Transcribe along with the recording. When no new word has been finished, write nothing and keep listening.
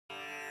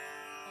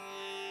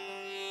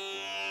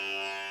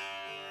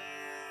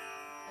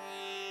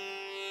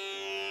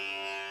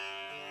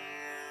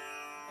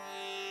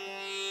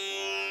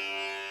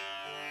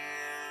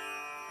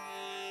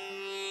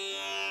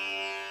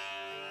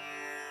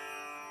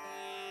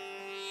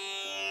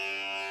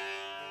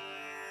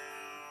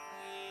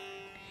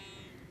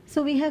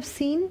So we have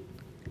seen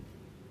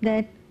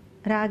that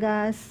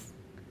ragas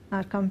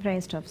are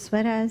comprised of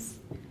swaras,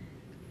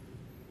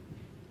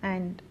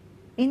 and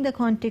in the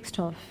context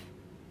of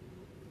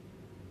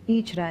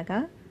each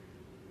raga,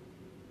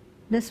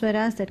 the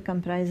swaras that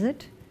comprise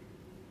it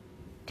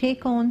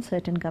take on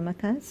certain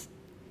gamakas.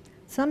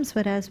 Some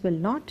swaras will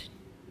not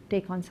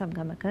take on some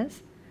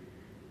gamakas,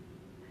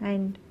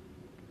 and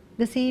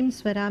the same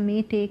swara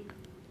may take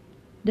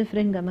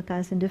different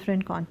gamakas in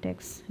different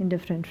contexts, in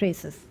different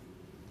phrases.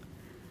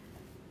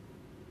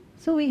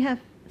 So we have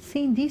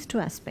seen these two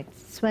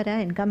aspects,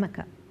 swara and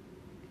gamaka,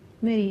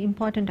 very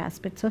important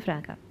aspects of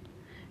raga.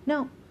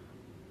 Now,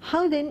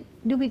 how then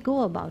do we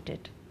go about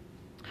it?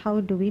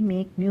 How do we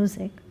make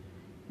music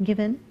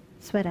given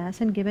swaras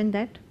and given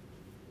that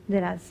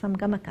there are some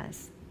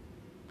gamakas?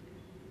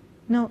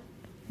 Now,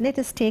 let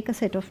us take a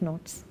set of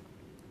notes.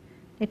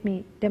 Let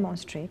me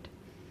demonstrate.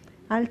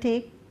 I'll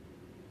take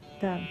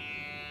the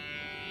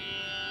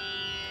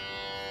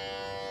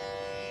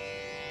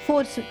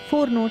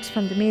four notes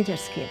from the major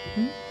scale,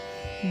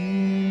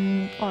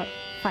 or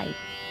 5.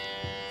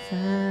 Sa,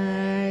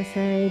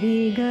 sa,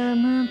 ri, ga,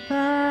 ma,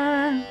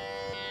 pa.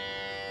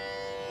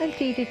 I'll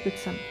treat it with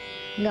some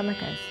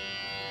gamakas.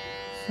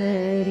 Sa,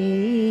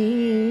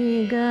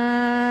 ri,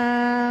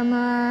 ga,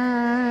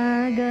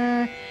 ma,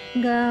 ga,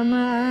 ga,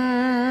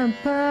 ma,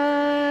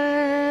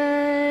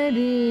 pa,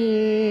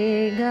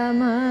 ri, ga,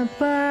 ma,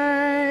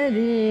 pa,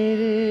 ri,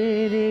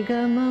 ri, ri,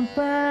 ga, ma,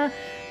 pa,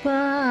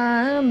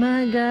 pa,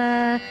 ma,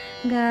 ga,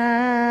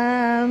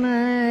 ga, ma,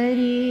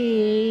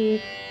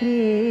 ri,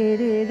 ri,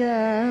 ri,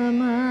 ga,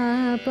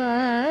 ma,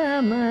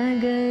 pa, ma,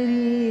 ga,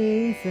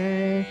 ri,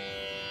 sa.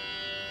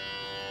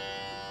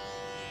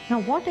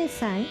 Now what I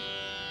sang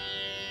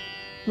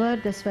were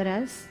the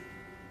swaras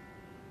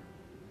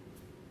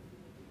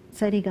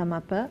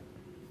Sarigamapa,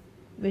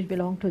 which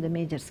belong to the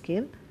major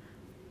scale.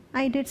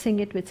 I did sing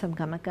it with some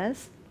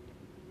gamakas,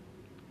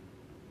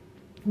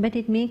 but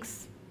it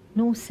makes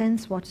no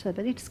sense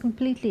whatsoever. It's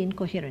completely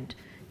incoherent.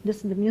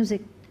 This the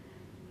music,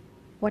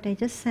 what I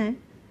just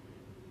sang,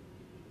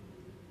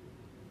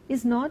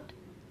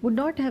 would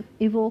not have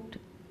evoked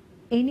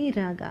any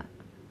raga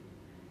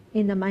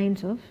in the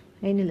minds of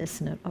any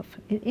listener, of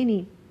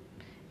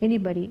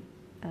anybody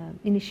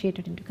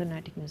initiated into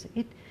Carnatic music.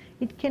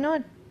 It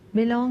cannot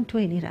belong to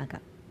any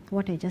raga,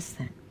 what I just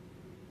sang.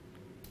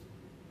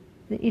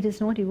 It does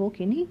not evoke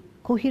any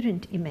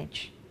coherent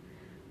image.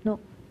 Now,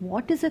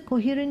 what is a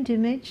coherent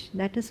image?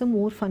 That is a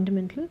more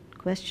fundamental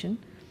question.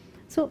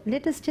 So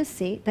let us just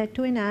say that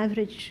to an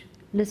average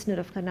listener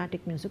of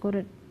Carnatic music, or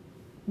a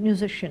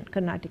musician,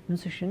 Carnatic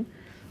musician,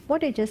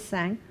 what I just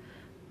sang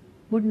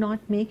would not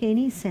make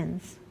any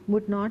sense,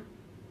 would not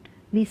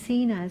be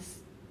seen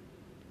as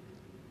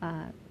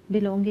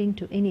belonging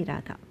to any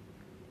raga.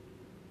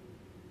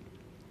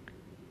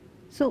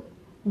 So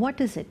what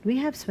is it? We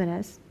have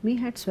swaras, we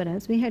had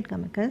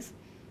gamakas.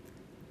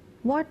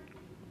 What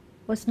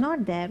was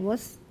not there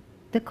was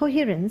the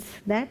coherence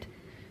that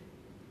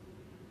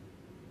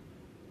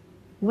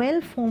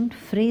well-formed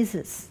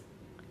phrases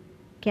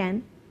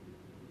can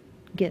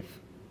give.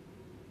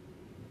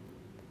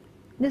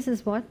 This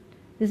is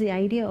the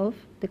idea of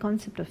the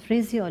concept of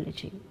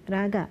phraseology.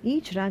 Raga,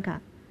 each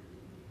raga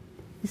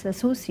is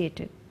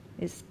associated,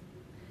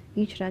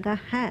 each raga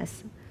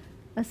has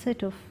a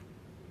set of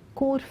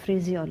core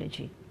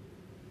phraseology.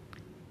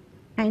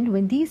 And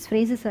when these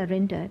phrases are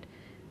rendered,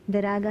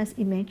 the raga's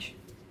image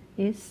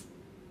is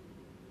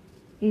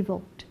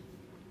evoked.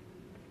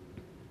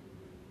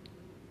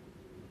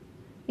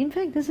 In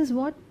fact, this is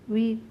what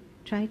we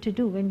try to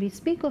do when we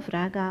speak of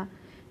raga,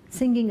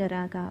 singing a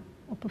raga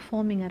or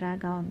performing a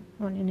raga on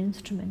an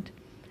instrument.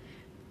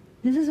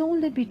 This is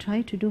all that we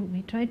try to do.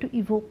 We try to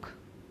evoke,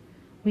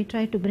 we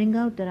try to bring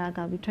out the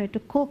raga, we try to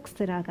coax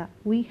the raga.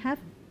 We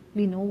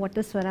know what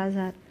the swaras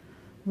are,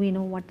 we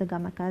know what the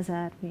gamakas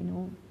are, we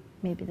know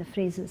maybe the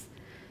phrases.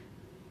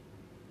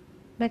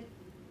 But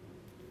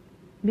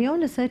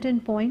beyond a certain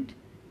point,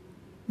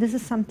 this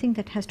is something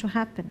that has to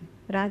happen.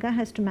 Raga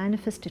has to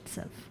manifest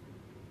itself.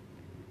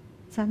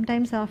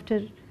 Sometimes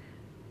after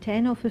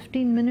 10 or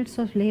 15 minutes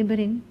of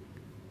laboring,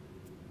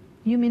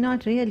 you may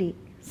not really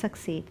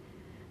succeed.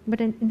 But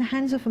in the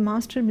hands of a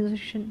master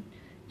musician,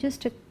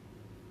 just a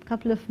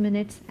couple of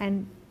minutes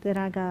and the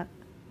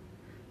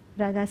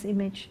raga's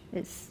image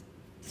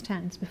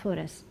stands before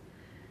us.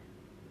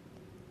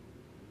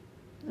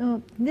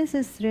 This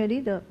is really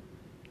the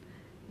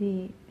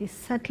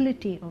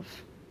subtlety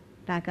of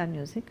raga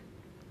music.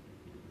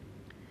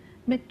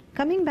 But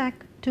coming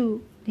back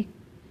to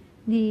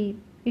the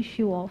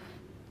issue of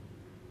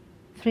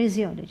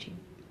phraseology,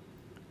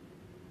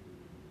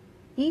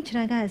 each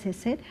raga, as I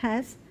said,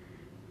 has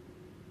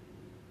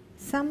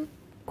some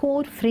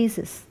core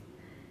phrases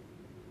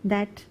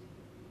that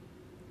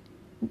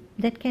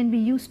can be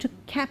used to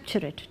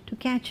capture it, to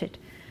catch it.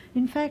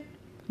 In fact,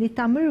 the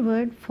Tamil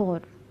word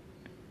for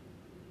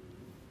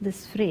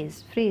this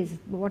phrase,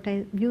 what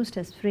I used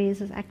as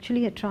phrase, is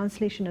actually a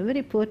translation, a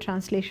very poor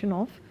translation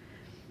of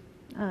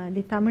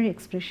the Tamil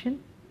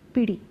expression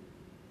pidi.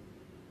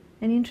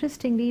 And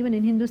interestingly, even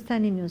in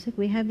Hindustani music,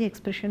 we have the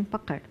expression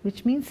pakad,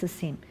 which means the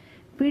same.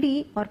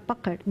 Pidi or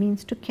pakad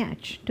means to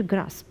catch, to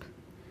grasp.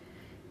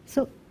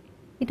 So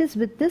it is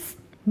with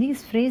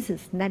these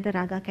phrases that the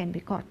raga can be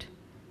caught.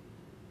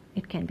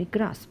 It can be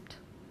grasped.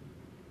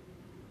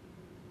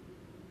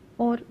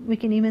 Or we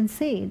can even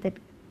say that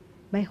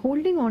by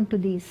holding on to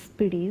these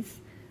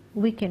pidis,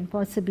 we can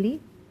possibly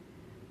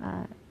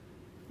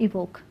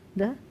evoke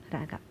the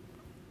raga.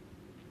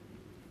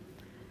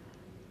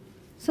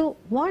 So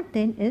what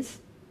then is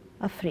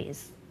a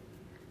phrase?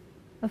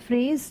 A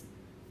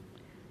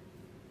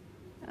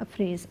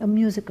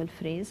musical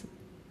phrase,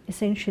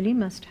 essentially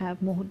must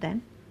have more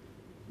than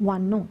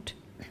one note.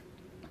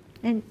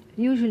 And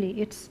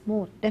usually it's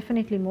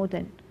definitely more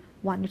than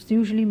one. It's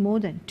usually more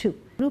than two.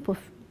 A group of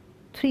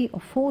 3 or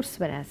 4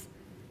 swaras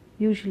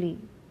usually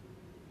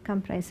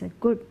comprise a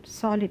good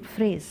solid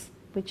phrase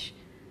which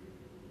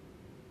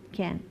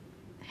can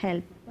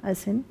help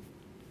us in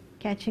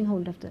catching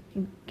hold of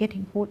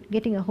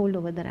getting a hold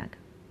over the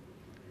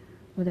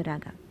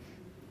raga.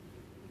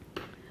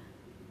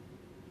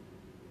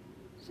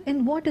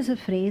 And what is a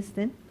phrase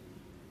then?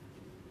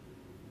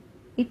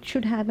 It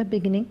should have a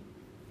beginning,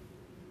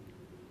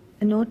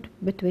 a note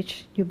with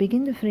which you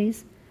begin the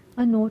phrase,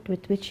 a note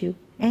with which you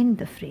end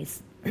the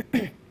phrase.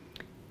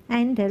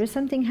 And there is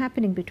something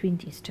happening between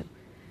these two.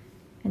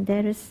 And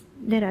there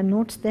are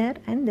notes there,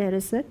 and there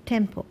is a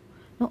tempo.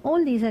 Now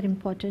all these are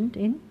important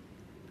in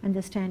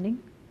understanding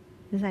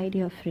this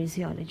idea of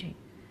phraseology.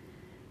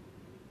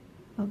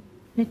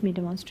 Let me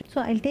demonstrate. So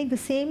I'll take the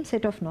same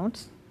set of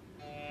notes.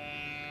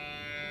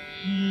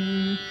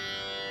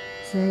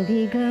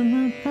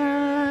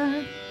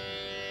 Sa-re-ga-ma-pa.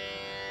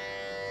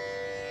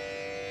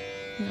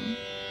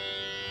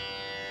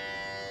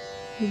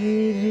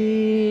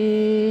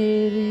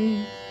 Re-re-re.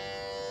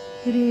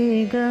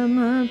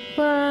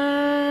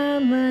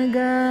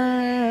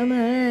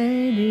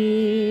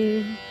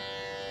 Re-ga-ma-pa-ma-ga-ma-re.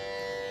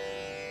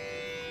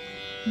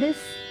 This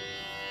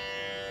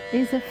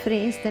is a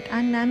phrase that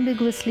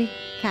unambiguously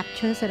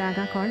captures a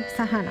raga called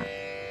sahana.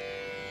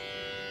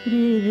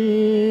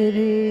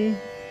 Re-re-re.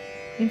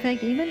 In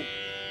fact, even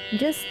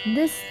just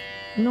this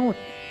note,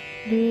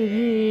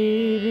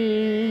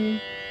 re-re-re,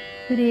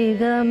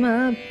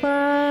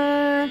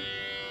 re-ga-ma-pa,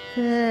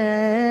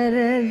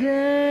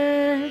 sa-ra-ra,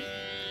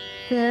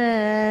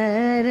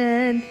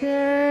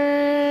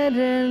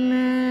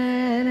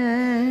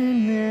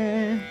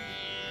 sa-ra-ra-ra-na-na-na,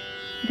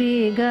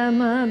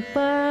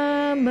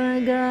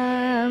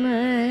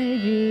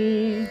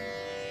 re-ga-ma-pa-ma-ga-ma-re,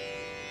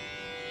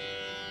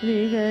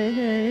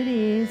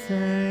 re-ga-ga-re-sa.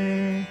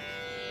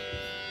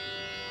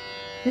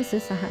 This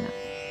is sahana.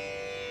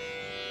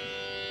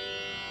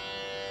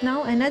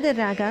 Now another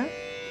raga,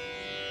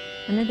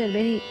 another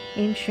very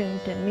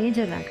ancient and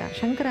major raga,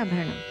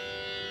 Shankarabharanam.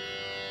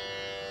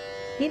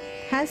 It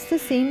has the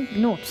same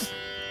notes,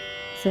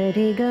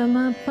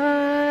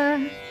 sa-re-ga-ma-pa,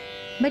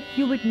 but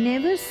you would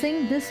never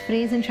sing this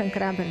phrase in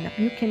Shankarabharanam.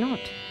 You cannot.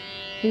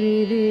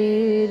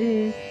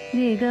 Re-re-re,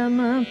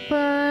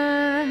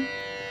 re-ga-ma-pa.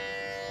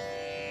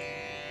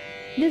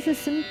 This is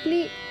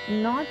simply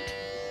not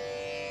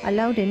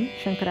allowed in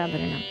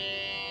Shankarabharanam.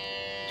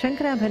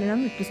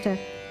 Shankarabharanam, it will start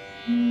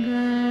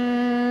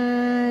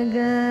ga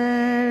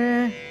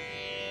ga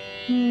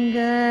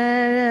ga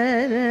ra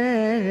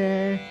ra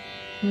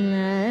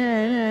na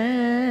ra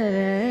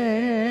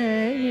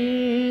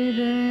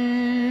ra.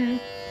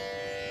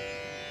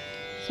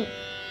 So,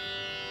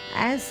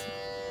 as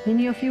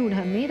many of you would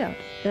have made out,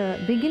 the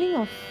beginning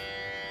of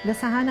the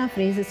sahana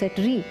phrase is at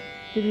re.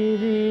 Re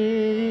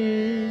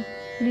re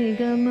re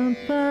ga ma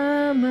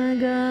pa ma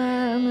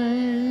ga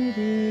ma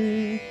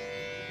re.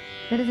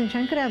 That is in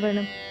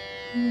Shankarabharanam.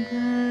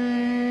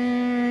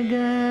 Ga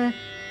ga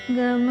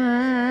ga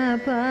ma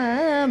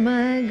pa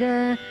ma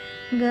ga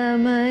ga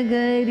ma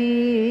ga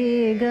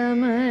re ga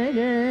ma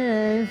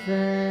ga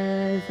sa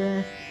sa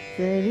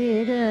sa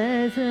re ga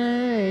sa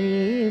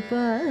re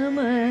pa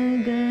ma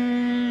ga.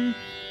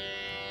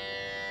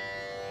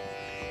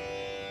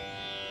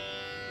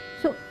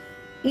 So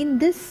in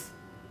this,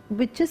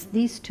 with just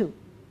these two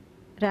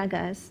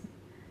ragas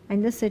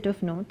and this set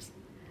of notes,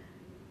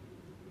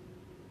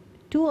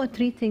 2 or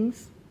 3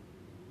 things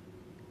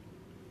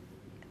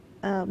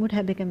would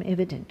have become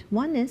evident.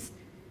 One is,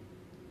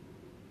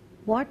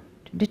 what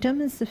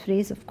determines the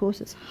phrase, of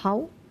course, is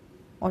how,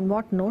 on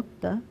what note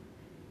the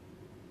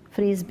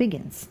phrase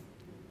begins.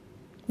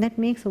 That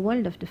makes a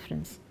world of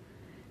difference.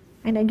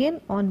 And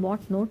again, on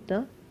what note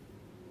the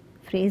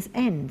phrase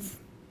ends.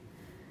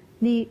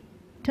 The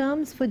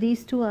terms for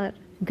these two are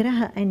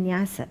graha and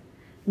nyasa.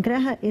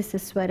 Graha is a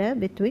swara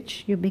with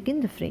which you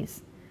begin the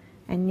phrase,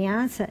 and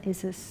nyasa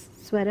is a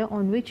swara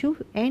on which you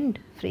end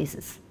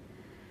phrases.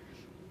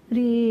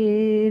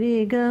 Re,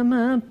 re, ga,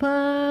 ma,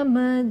 pa,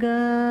 ma,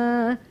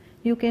 ga.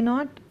 You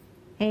cannot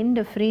end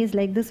a phrase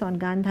like this on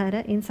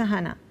Gandhara in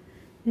Sahana.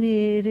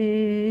 Re,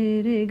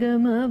 re, re, ga,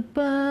 ma,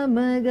 pa,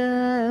 ma,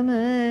 ga,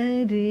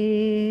 ma,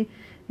 re.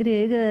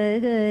 Re, ga,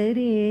 ga,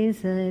 re,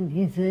 sa,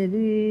 ni, sa,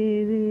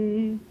 re,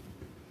 re.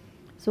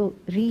 So,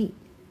 re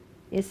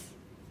is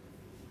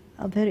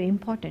a very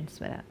important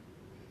swara.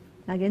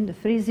 again the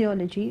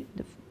phraseology,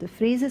 the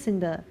phrases in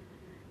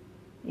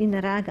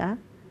the raga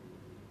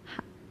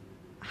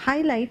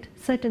highlight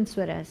certain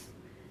swaras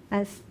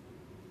as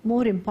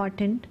more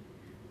important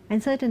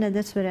and certain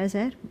other swaras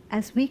are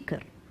as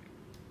weaker.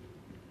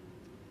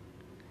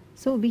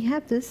 So we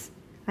have this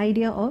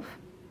idea of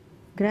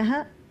graha,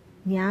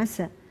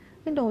 nyasa,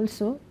 and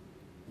also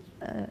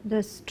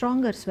the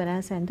stronger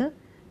swaras and the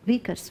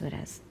weaker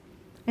swaras.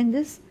 And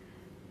this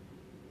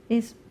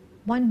is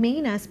one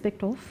main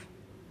aspect of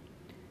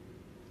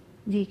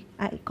the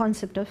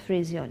concept of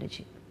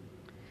phraseology.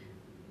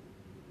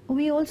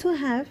 We also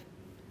have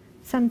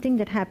something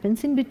that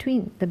happens in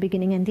between the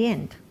beginning and the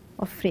end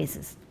of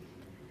phrases.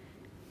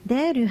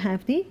 There you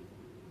have the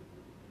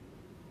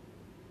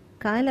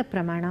kala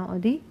pramana, or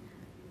the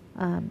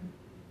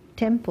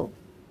tempo.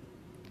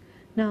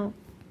 Now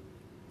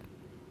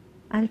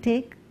I'll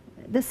take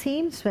the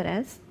same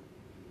swaras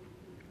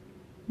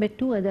but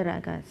two other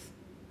ragas.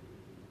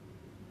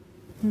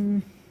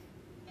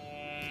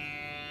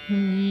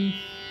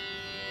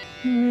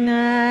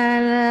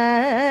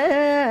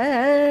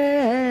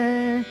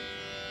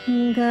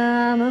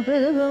 Gama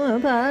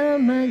Prabha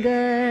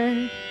Maga.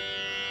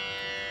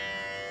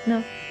 No.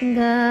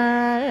 Ga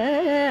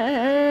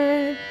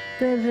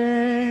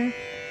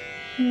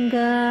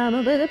Gama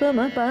Prabha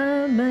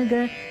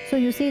Maga. So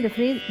you see the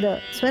phrase,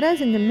 the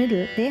swaras in the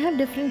middle, they have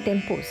different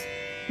tempos.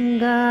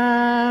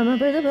 Gama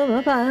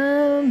Prabha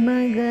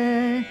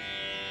Maga.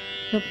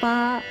 The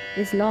pa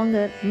is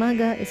longer,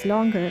 maga is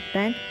longer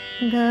than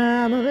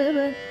Gama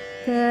Prabha.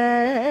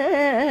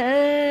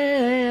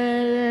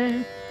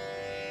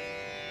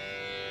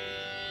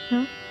 No?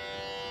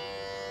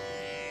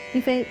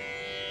 If I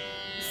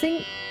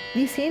sing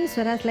these same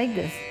swaras like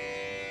this,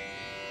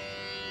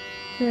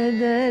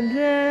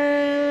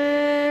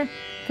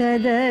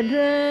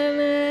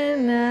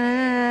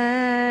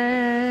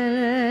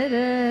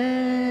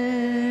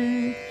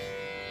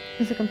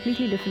 it's a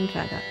completely different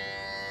raga.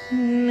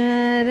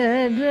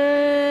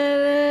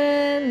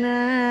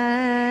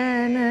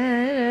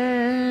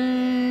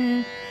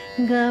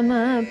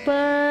 Gama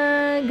pa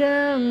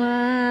gama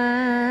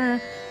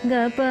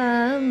gapa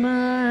ma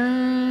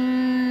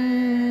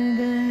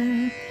ga.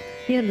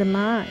 Here the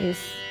ma is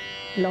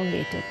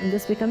elongated, and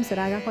this becomes a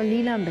raga called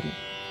Leelambari.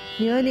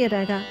 The earlier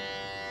raga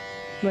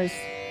was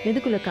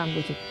Vedukula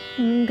Kambuji.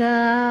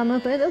 Gama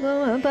pa da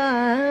pa pa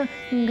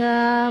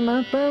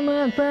gama pa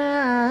ma pa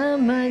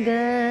ma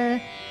ga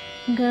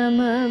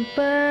gama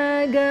pa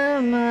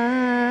gama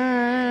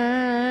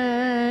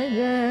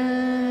ga.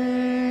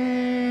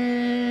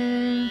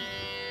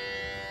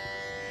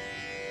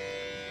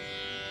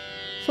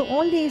 So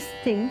all these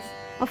things,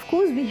 of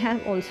course we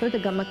have also the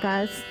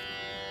gamakas,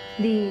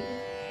 the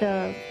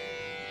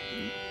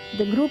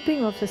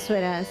grouping of the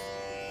swaras.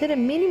 There are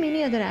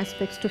many other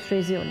aspects to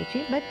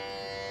phraseology, but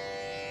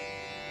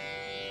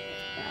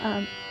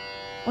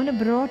on a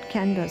broad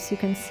canvas you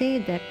can say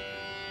that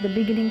the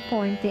beginning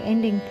point, the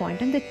ending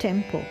point, and the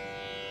tempo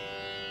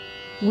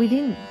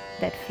within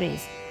that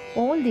phrase,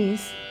 all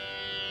these,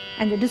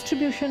 and the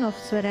distribution of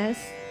swaras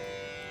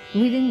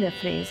within the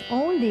phrase,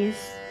 all these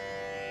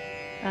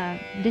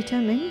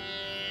determine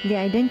the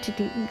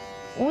identity.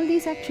 All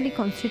these actually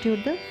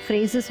constitute the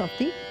phrases of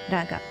the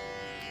raga.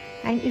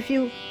 And if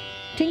you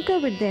tinker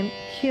with them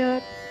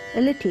here,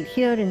 a little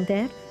here and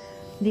there,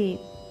 the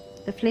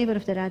flavor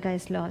of the raga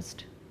is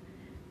lost,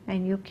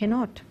 and you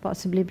cannot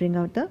possibly bring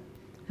out the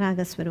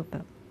raga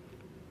swarupa.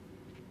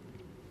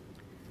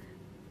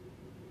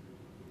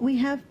 We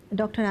have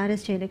Dr.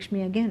 R.S.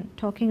 Jayalakshmi again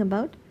talking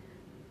about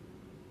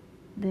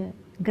the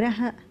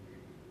graha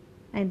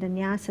and the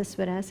nyasa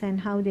swaras and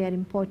how they are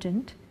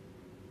important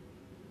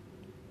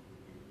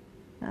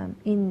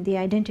in the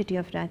identity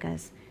of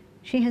ragas.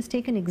 She has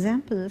taken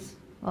examples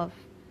of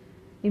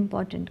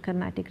important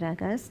Carnatic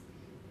ragas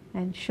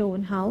and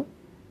shown how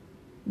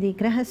the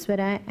graha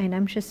swara and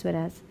amsha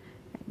swaras,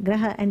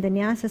 graha and the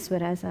nyasa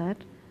swaras are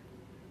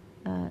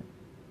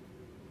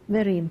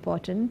very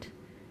important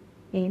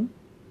in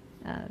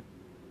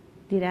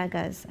the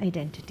raga's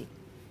identity.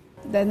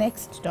 The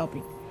next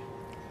topic.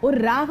 ஒரு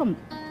ராகம்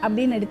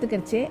அப்படின்னு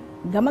எடுத்துக்கிறச்சே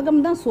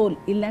கமகம் தான் soul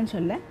இல்லைன்னு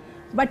சொல்ல,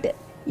 but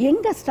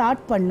எங்கே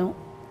start பண்ணும்,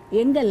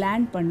 எங்கே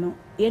land பண்ணும்,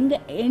 எங்கே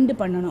எண்டு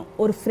பண்ணணும்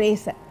ஒரு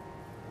ஃப்ரேஸை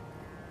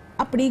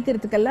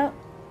அப்படிங்கிறதுக்கெல்லாம்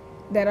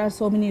there are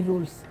so many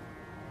rules.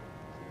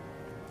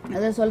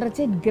 அதை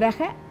சொல்கிறச்சே கிரக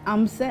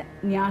அம்ச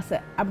நியாச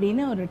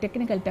அப்படின்னு ஒரு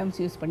டெக்னிக்கல் டேர்ம்ஸ்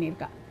யூஸ்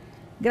பண்ணியிருக்கா.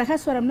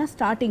 கிரகஸ்வரம்னா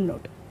ஸ்டார்டிங்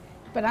நோட்.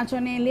 இப்போ நான்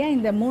சொன்னேன் இல்லையா,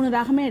 இந்த 3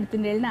 ராகமே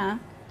எடுத்துட்டேன்னா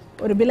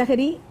ஒரு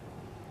பிலஹரி,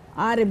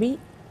 ஆரபி,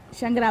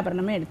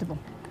 சங்கராபரணமே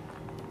எடுத்துப்போம்.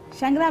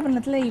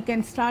 சங்கராபரணத்தில் யூ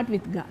கேன் ஸ்டார்ட்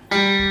வித் கா.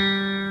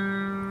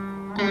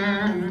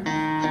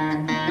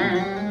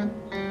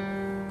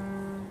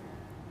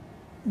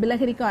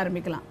 பிலஹரிக்கும்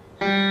ஆரம்பிக்கலாம்,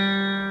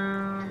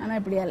 ஆனால்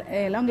இப்படி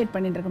எலாங்கேட்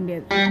பண்ணிட்டு இருக்க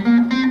முடியாது.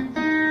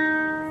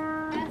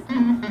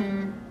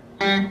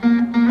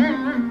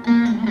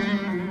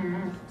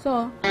 ஸோ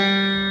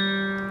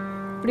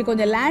இப்படி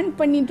கொஞ்சம் லேண்ட்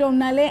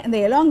பண்ணிட்டோம்னாலே அந்த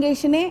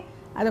எலாங்கேஷனே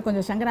அதை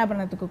கொஞ்சம்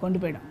சங்கராபரணத்துக்கு கொண்டு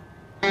போயிடும்.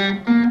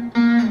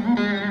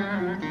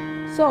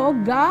 So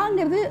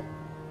காங்கிறது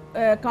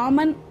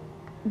common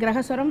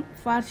கிரகஸ்வரம்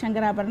for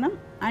Shankarabharanam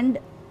and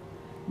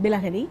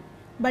Bilahari.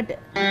 But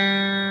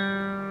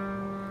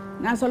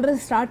நான் சொல்கிறது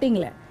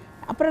ஸ்டார்டிங்கில்,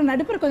 அப்புறம்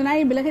நடுப்புற கொஞ்ச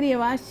நாள் பிலஹரியை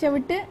வாசிச்ச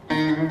விட்டு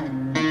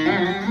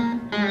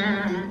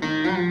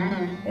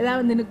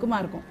ஏதாவது நிற்குமா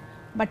இருக்கும்.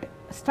 பட்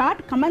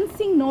ஸ்டார்ட்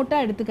கமன்சிங்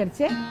நோட்டாக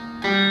எடுத்துக்கிறச்சு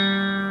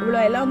இவ்வளோ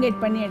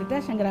எலாங்கேட் பண்ணி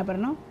எடுத்தால்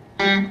சங்கராபரணம்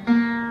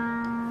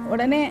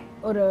உடனே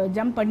ஒரு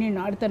ஜம்ப்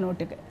பண்ணிடணும் அடுத்த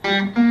நோட்டுக்கு.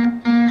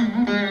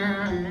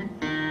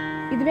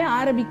 இதுவே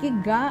ஆரபிக்கு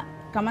க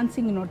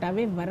கமன்சிங்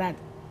நோட்டாகவே வராது.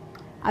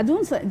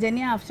 அதுவும்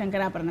ஜென்யா ஆஃப்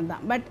சங்கராபரணம்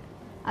தான். பட்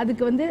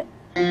அதுக்கு வந்து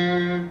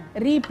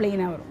ரீ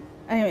பிளெயினாக வரும்,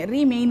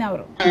 ரீ மெயினாக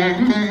வரும்.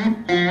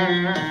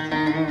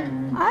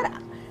 R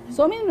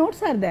so many notes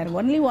are there.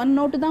 only one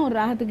note தான் ஒரு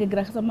ராகத்துக்கு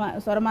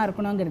கிரகஸ்வரமாக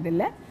இருக்கணுங்கிறது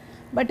இல்லை.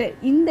 பட்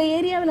இந்த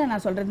ஏரியாவில்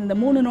நான் சொல்கிறது இந்த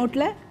 3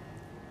 நோட்டில்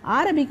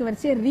ஆரபிக்கு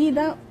வரிசை ரீ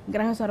தான்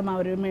கிரகஸ்வரமாக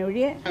வருமே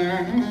ஒழிய.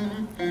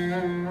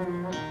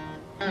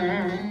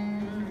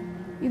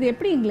 இது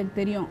எப்படி எங்களுக்கு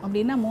தெரியும்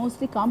அப்படின்னா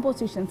மோஸ்ட்லி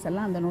காம்போசிஷன்ஸ்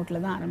எல்லாம் அந்த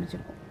நோட்டில் தான்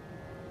ஆரம்பிச்சிருக்கும்.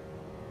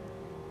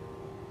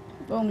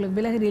 இப்போ உங்களுக்கு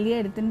பிலஹரியிலேயே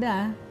எடுத்துட்டா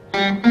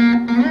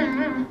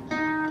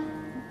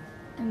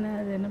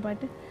என்ன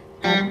பாட்டு,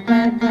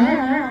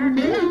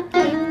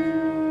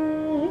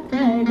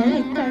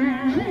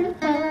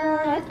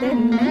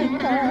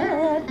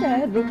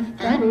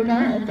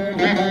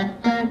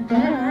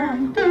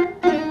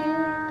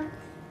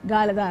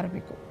 கால தான்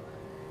ஆரம்பிக்கும்.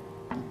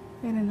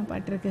 வேற என்ன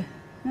பாட்டு இருக்கு?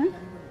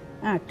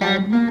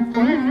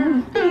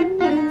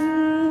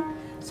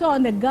 So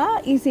on the ga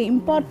is an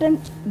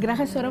important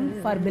grahaswaram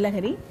for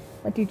bilahari,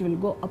 but it will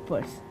go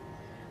upwards.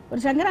 ஒரு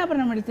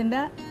சங்கராபரணம்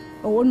எடுத்துட்டா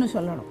ஒன்று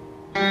சொல்லணும்.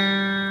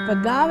 இப்போ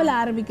காவில்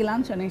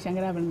ஆரம்பிக்கலாம்னு சொன்னேன்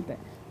சங்கராபரணத்தை.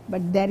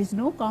 But there is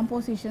no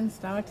composition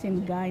starts இன்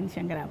கா இன்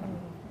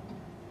சங்கராபரணம்.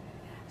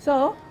 ஸோ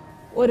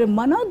ஒரு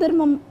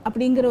மனோதர்மம்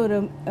அப்படிங்கிற ஒரு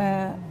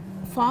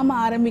ஃபார்மை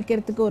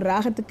ஆரம்பிக்கிறதுக்கு ஒரு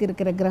ராகத்துக்கு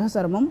இருக்கிற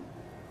கிரகஸ்வரமும்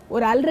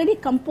ஒரு ஆல்ரெடி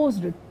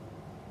கம்போஸ்டு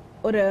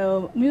ஒரு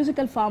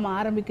மியூசிக்கல் ஃபார்மை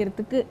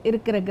ஆரம்பிக்கிறதுக்கு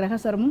இருக்கிற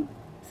கிரகஸ்வரமும்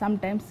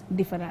சம்டைம்ஸ்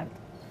டிஃபர் ஆகுது.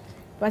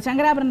 இப்போ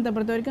சங்கராபரணத்தை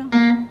பொறுத்த வரைக்கும்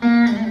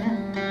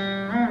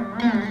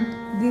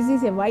this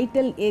is a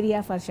vital area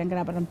for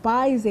Shankarabharanam. Pa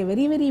is a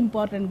very very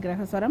important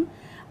grahaswaram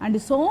and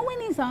so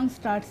many songs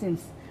start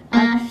since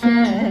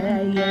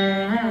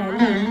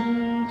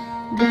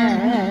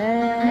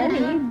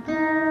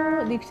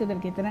Dikshadar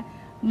Kirtana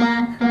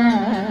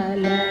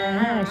Mahalashmi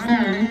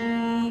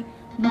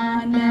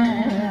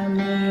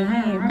Maname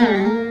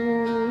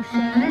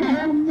Bhushanamu.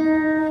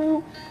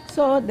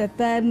 So the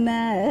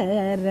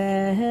Tanara,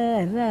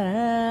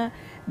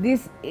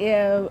 this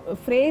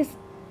phrase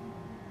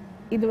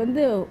இது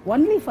வந்து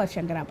only for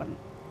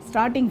Shankarabharanam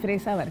starting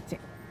ஃப்ரேஸாக வரைச்சு.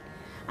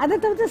 அதை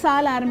தவிர்த்து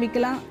சால்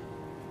ஆரம்பிக்கலாம்,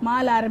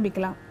 mall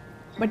ஆரம்பிக்கலாம்.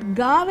 But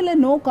காவில்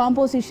no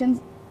compositions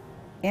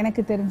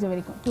எனக்கு தெரிஞ்ச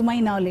வரைக்கும், டு மை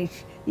நாலேஜ்.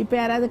 இப்போ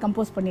யாராவது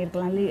கம்போஸ்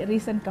பண்ணியிருக்கலாம்,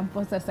 recent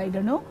composers I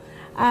don't know.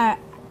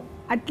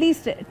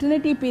 At least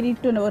Trinity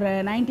period to ஒரு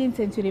 19th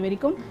century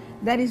வரைக்கும்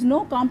there is no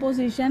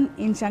composition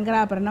in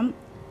Shankarabharanam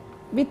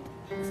with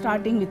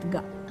starting with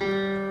கா.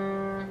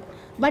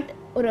 பட்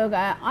ஒரு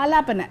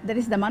ஆலாபனை, தட்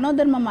இஸ் த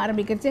மனோதர்மம்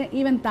ஆரம்பிக்கிறச்சு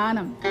ஈவன்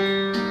தானம்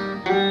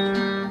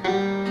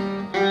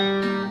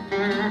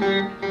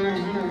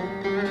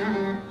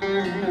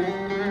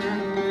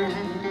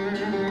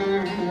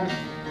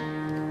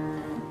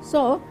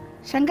ஸோ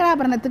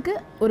சங்கராபரணத்துக்கு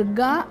ஒரு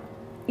கா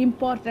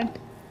இம்பார்ட்டண்ட்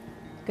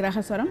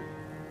கிரகஸ்வரம்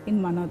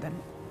இன்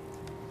மனோதர்மம்.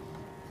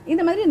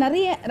 இந்த மாதிரி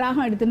நிறைய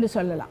ராகம் எடுத்துட்டு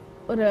சொல்லலாம்.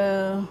 ஒரு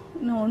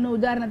இன்னும்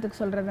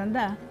உதாரணத்துக்கு சொல்கிறதா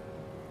இருந்தால்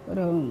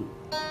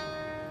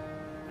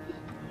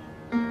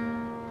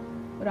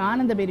ஒரு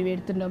ஆனந்த பெருவி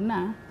எடுத்துட்டோம்னா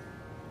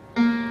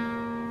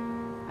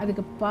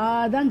அதுக்கு பா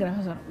தான்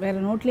கிரகஸ்வரம், வேற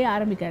நோட்லேயே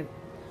ஆரம்பிக்காது.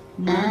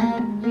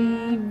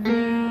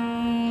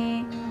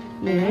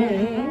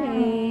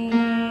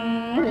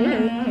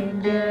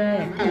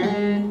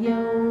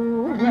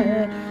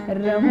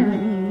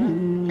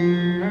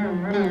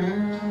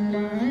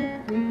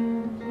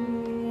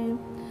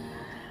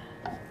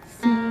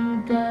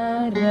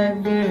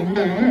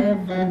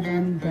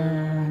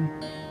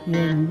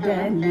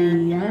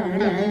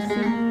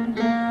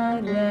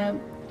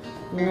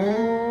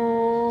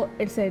 Oh,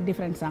 it's a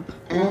different song.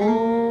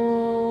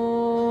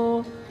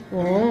 Oh,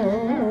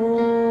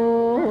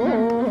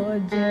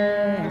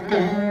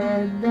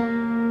 Jakadam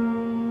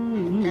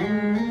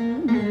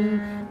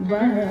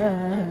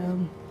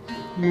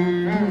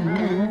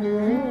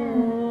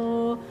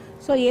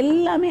So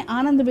எல்லாமே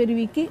ஆனந்த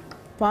பெருவிக்கு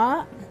பா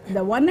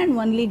the one and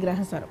only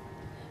கிரகஸ்வரம்.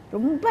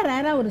 ரொம்ப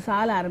ரேராக ஒரு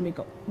சால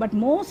ஆரம்பிக்கும். But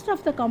most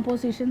of the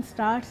composition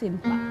starts இன்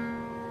பா.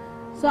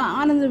 ஸோ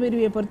ஆனந்த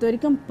பெருவியை பொறுத்த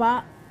வரைக்கும் பா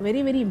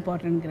வெரி வெரி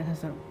இம்பார்ட்டன்ட்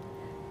கிரகஸ்வரம்.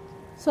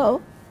 ஸோ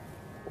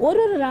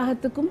ஒரு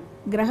ராகத்துக்கும்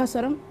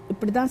கிரகஸ்வரம்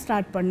இப்படி தான்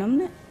ஸ்டார்ட்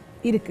பண்ணோம்னு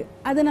இருக்குது.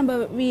 அது நம்ம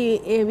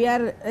வி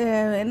ஆர்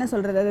என்ன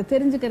சொல்கிறது, அதை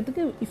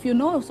தெரிஞ்சுக்கிறதுக்கு if you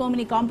know so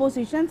many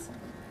compositions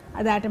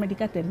அது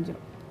ஆட்டோமேட்டிக்காக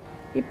தெரிஞ்சிடும்.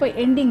 இப்போ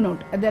எண்டிங்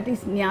நோட், தட்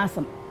இஸ்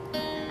நியாசம்,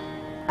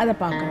 அதை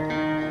பார்க்குறோம்.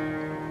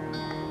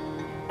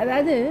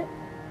 அதாவது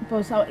இப்போ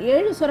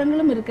 7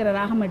 சுரங்களும் இருக்கிற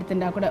ராகம்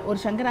எடுத்துட்டா கூட, ஒரு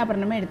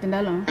சங்கராபரணமே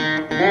எடுத்துட்டாலும்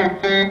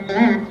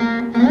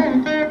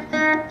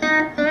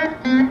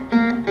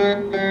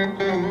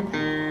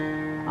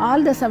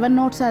all the 7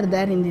 notes R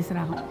there in this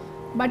ராகம்.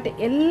 பட்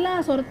எல்லா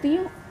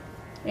சொரத்தையும்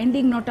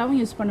எண்டிங் நோட்டாகவும்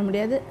யூஸ் பண்ண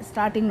முடியாது,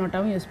 ஸ்டார்டிங்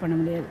நோட்டாகவும் யூஸ் பண்ண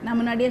முடியாது. நான்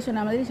முன்னாடியே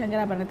சொன்ன மாதிரி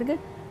சங்கராபரணத்துக்கு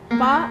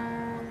பா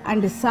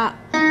and saw,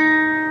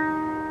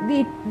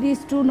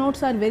 these 2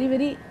 notes are very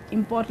very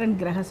important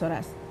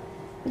கிரகஸ்வராஸ்.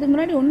 இதுக்கு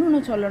முன்னாடி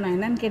ஒன்று சொல்லணும்.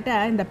 என்னன்னு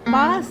கேட்டால், இந்த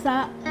பா சா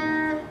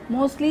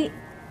மோஸ்ட்லி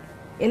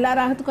எல்லா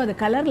ராகத்துக்கும் அது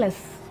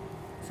கலர்லெஸ்.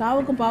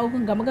 சாவுக்கும்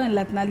பாவுக்கும் கமகம்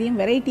இல்லாதனாலையும்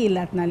வெரைட்டி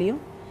இல்லாதனாலையும்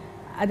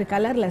அது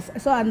கலர்லெஸ்.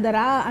 ஸோ அந்த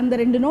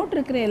 2 நோட்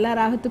இருக்கிற எல்லா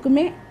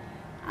ராகத்துக்குமே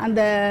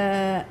அந்த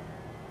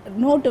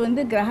நோட்டு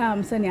வந்து கிரக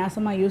அம்ச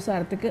நியாசமாக யூஸ்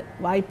ஆகிறதுக்கு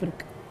வாய்ப்பு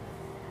இருக்குது.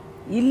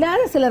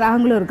 இல்லாத சில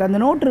ராகங்களும் இருக்குது. அந்த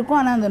நோட் இருக்கும்,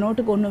 ஆனால் அந்த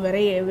நோட்டுக்கு ஒன்றும்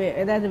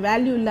ஏதாவது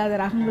வேல்யூ இல்லாத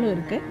ராகங்களும்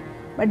இருக்குது.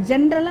 பட்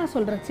ஜென்ரலாக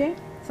சொல்கிறச்சே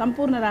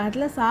சம்பூர்ண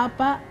ராகத்தில்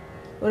சாப்பா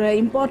ஒரு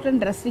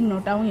இம்பார்ட்டண்ட் ரெஸ்டிங்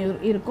நோட்டாகவும்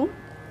இருக்கும்,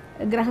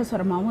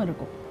 கிரகஸ்வரமாகவும்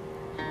இருக்கும்.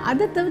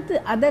 அதை தவிர்த்து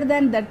அதர்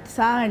தேன் தட்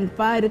சா அண்ட்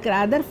பா இருக்கிற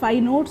அதர்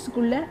 5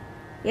 நோட்ஸுக்குள்ளே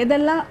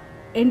எதெல்லாம்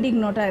எண்டிங்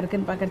நோட்டாக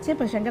இருக்குதுன்னு பார்க்கறச்சே,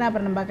 இப்போ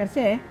சங்கராபரணம்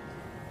பார்க்கறச்சே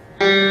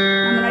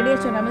நம்ம முன்னாடியே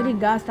சொன்ன மாதிரி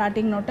கா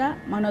ஸ்டார்டிங் நோட்டா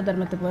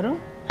மனோதர்மத்துக்கு வரும்.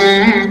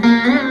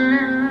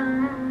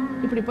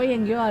 இப்படி போய்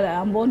எங்கேயோ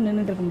அம்போன்னு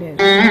நின்றுட்டு இருக்க முடியாது.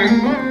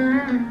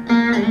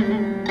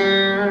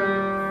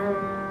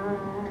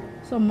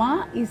 ஸோ மா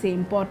is a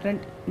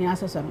important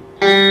நியாசஸ்வரம்.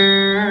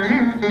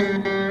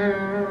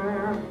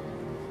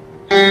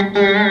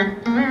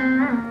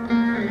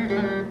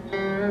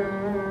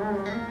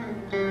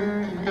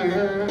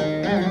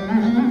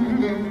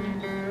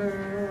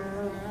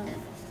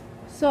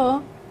 So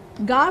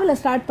காவில்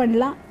start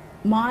பண்ணலாம்,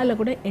 மாவில்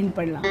கூட எண்ட்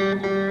பண்ணலாம்.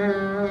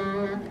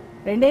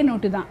 2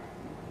 நோட்டு தான்,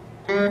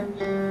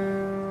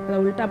 அதை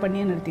உல்டா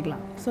பண்ணியே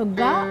நிறுத்திக்கலாம். ஸோ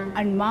கா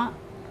அண்ட் மா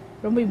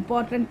ரொம்ப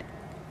important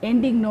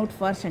ending note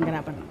for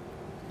Shankarabharanam.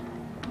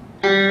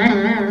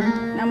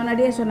 நம்ம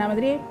முன்னாடியே சொன்ன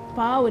மாதிரி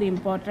பா ஒரு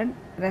important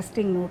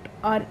resting note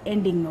are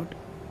ending note.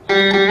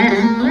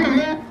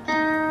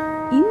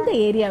 இந்த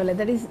ஏரியாவில்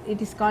that is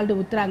it is called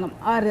உத்ராங்கம்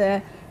R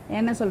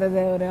என்ன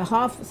சொல்கிறது, ஒரு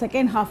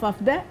second half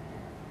of the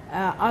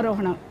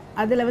Aarohanam.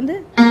 அதில் வந்து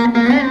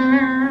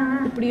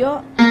இப்படியோ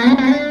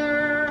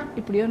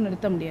இப்படியோ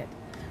நிறுத்த முடியாது.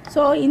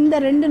 ஸோ இந்த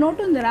 2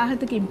 நோட்டும் இந்த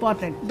ராகத்துக்கு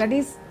important. That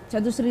is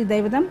சதுஸ்ரீ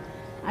தெய்வதம்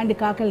and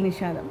Gaggal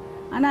நிஷாதம்.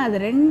 ஆனால் அது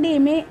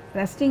 2யுமே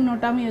ரெஸ்டிங்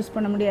நோட்டாகவும் யூஸ்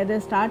பண்ண முடியாது,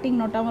 ஸ்டார்டிங்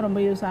நோட்டாகவும் ரொம்ப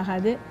யூஸ்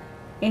ஆகாது,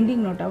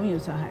 எண்டிங் நோட்டாகவும்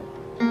யூஸ் ஆகாது.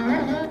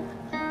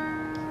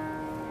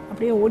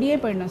 அப்படியே ஓடியே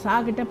போயிடணும், சா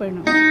கிட்ட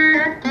போயிடணும்.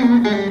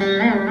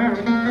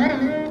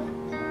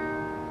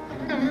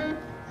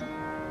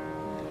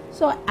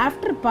 ஸோ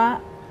ஆஃப்டர் பா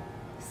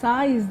சா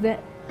is the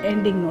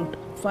ending note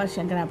for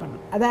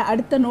Shankarabharanam. அதான்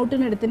அடுத்த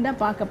நோட்டுன்னு எடுத்துட்டா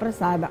பார்க்க அப்புறம்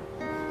சா தான்.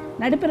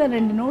 நடுப்புற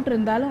 2 நோட்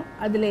இருந்தாலும்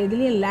அதில்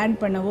எதுலேயும் லேண்ட்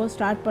பண்ணவோ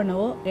ஸ்டார்ட்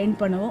பண்ணவோ எண்ட்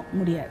பண்ணவோ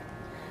முடியாது.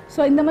 ஸோ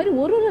இந்த மாதிரி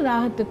ஒரு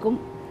ராகத்துக்கும்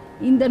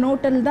இந்த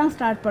நோட்டில் தான்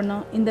ஸ்டார்ட்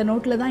பண்ணோம், இந்த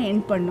நோட்டில் தான்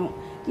எண்ட் பண்ணோம்.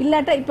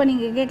 இல்லாட்டா இப்போ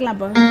நீங்கள் கேட்கலாம்,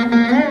 இப்போ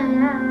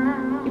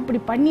இப்படி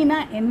பண்ணினா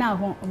என்ன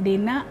ஆகும்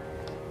அப்படின்னா,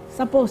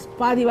 சப்போஸ்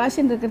பாதி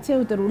வாஷன் இருக்கிறச்சே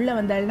ஒருத்தர் உள்ளே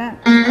வந்தாள்னா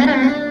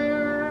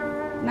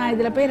நான்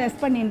இதில் போய்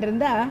ரெஸ்ட் பண்ணிட்டு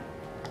இருந்தா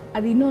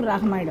அது இன்னொரு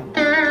ராகமாயிடும்.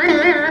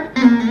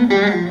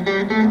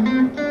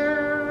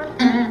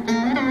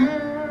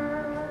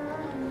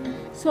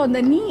 ஸோ அந்த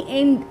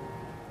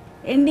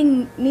எண்டிங்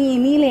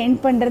நீல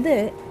எண்ட் பண்ணுறது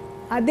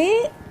அதே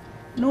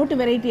நோட்டு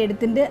வெரைட்டி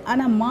எடுத்துட்டு,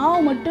 ஆனால் மாவு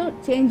மட்டும்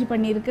சேஞ்ச்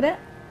பண்ணியிருக்கிற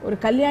ஒரு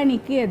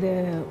கல்யாணிக்கு அது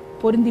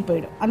பொருந்தி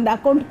போயிடும், அந்த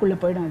அக்கௌண்ட்டுக்குள்ளே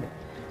போயிடும், அது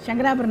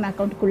சங்கராபரண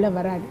அக்கௌண்ட்டுக்குள்ளே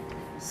வராது.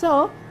 So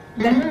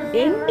that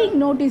ending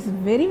note is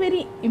very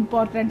very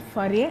important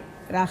for A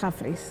Raaga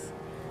phrase.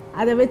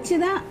 அதை வச்சு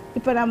தான்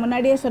இப்போ நான்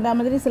முன்னாடியே சொன்ன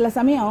மாதிரி சில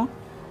சமயம்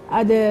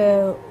அது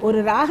ஒரு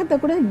ராகத்தை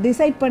கூட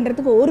டிசைட்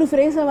பண்ணுறதுக்கு ஒரு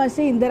ஃப்ரேஸை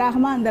வாசி இந்த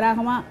ராகமா அந்த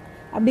ராகமா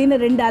அப்படின்னு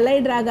 2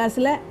 அலைட்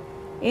ராகாஸில்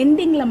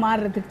எண்டிங்கில்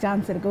மாறுறதுக்கு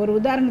சான்ஸ் இருக்குது. ஒரு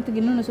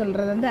உதாரணத்துக்கு இன்னொன்று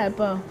சொல்கிறது வந்து,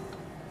 இப்போ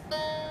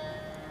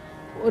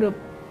ஒரு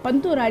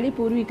பந்தூராளி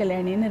பூர்வி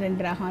கல்யாணின்னு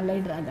 2 ராகம்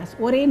அலைட் ராகாஸ்,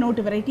 ஒரே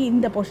நோட்டு வெரைட்டி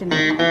இந்த போர்ஷன்,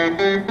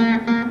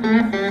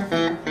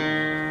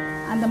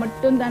 அந்த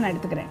மட்டும் தான் நான்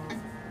எடுத்துக்கிறேன்.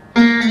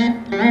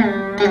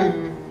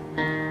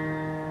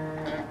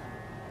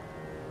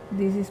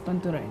 This is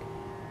Panturali.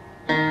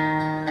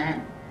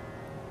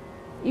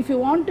 If you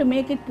want to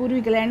make it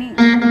Purvi Kalyani,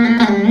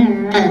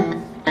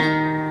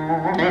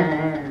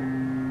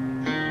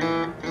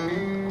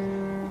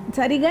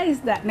 Sariga is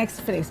the next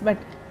phrase, but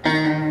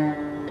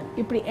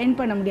இப்படி எண்ட்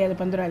பண்ண முடியாது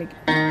பந்துராளிக்கு,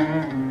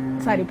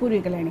 சாரி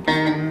பூர்வி கல்யாணிக்கு.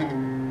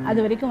 அது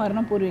வரைக்கும்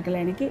வரணும் Purvi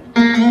கல்யாணிக்கு.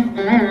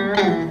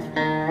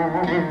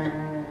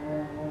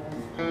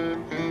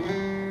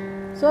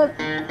 So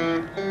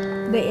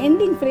the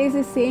ending phrase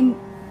is same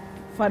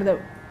for the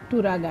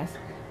 2 ragas,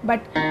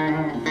 but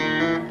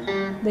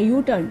the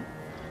U-turn,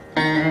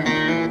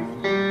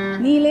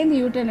 நீலேந்து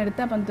U-turn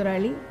எடுத்தா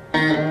பந்துராளி.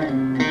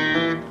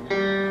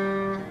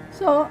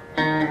 So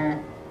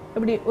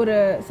இப்படி ஒரு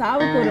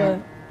சாவுக்கு ஒரு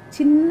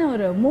சின்ன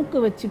ஒரு மூக்கு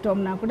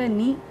வச்சுட்டோம்னா கூட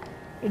நீ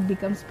இட்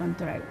பிகம்ஸ்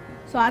பந்துராளி.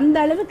 ஸோ அந்த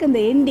அளவுக்கு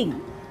இந்த எண்டிங்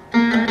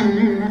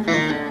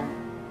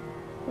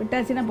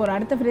விட்டாச்சுன்னா இப்போ ஒரு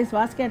அடுத்த ஃப்ரேஸ்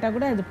வாஸ் கேட்டால்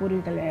கூட அது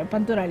பூர்வி கல்யாணி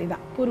பந்துராளி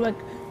தான்,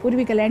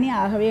 பூர்வி கல்யாணி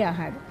ஆகவே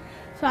ஆகாது.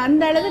 ஸோ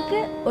அந்த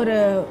அளவுக்கு ஒரு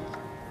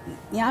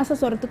ஞாச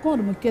ஸ்வரத்துக்கும்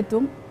ஒரு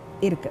முக்கியத்துவம்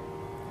இருக்குது.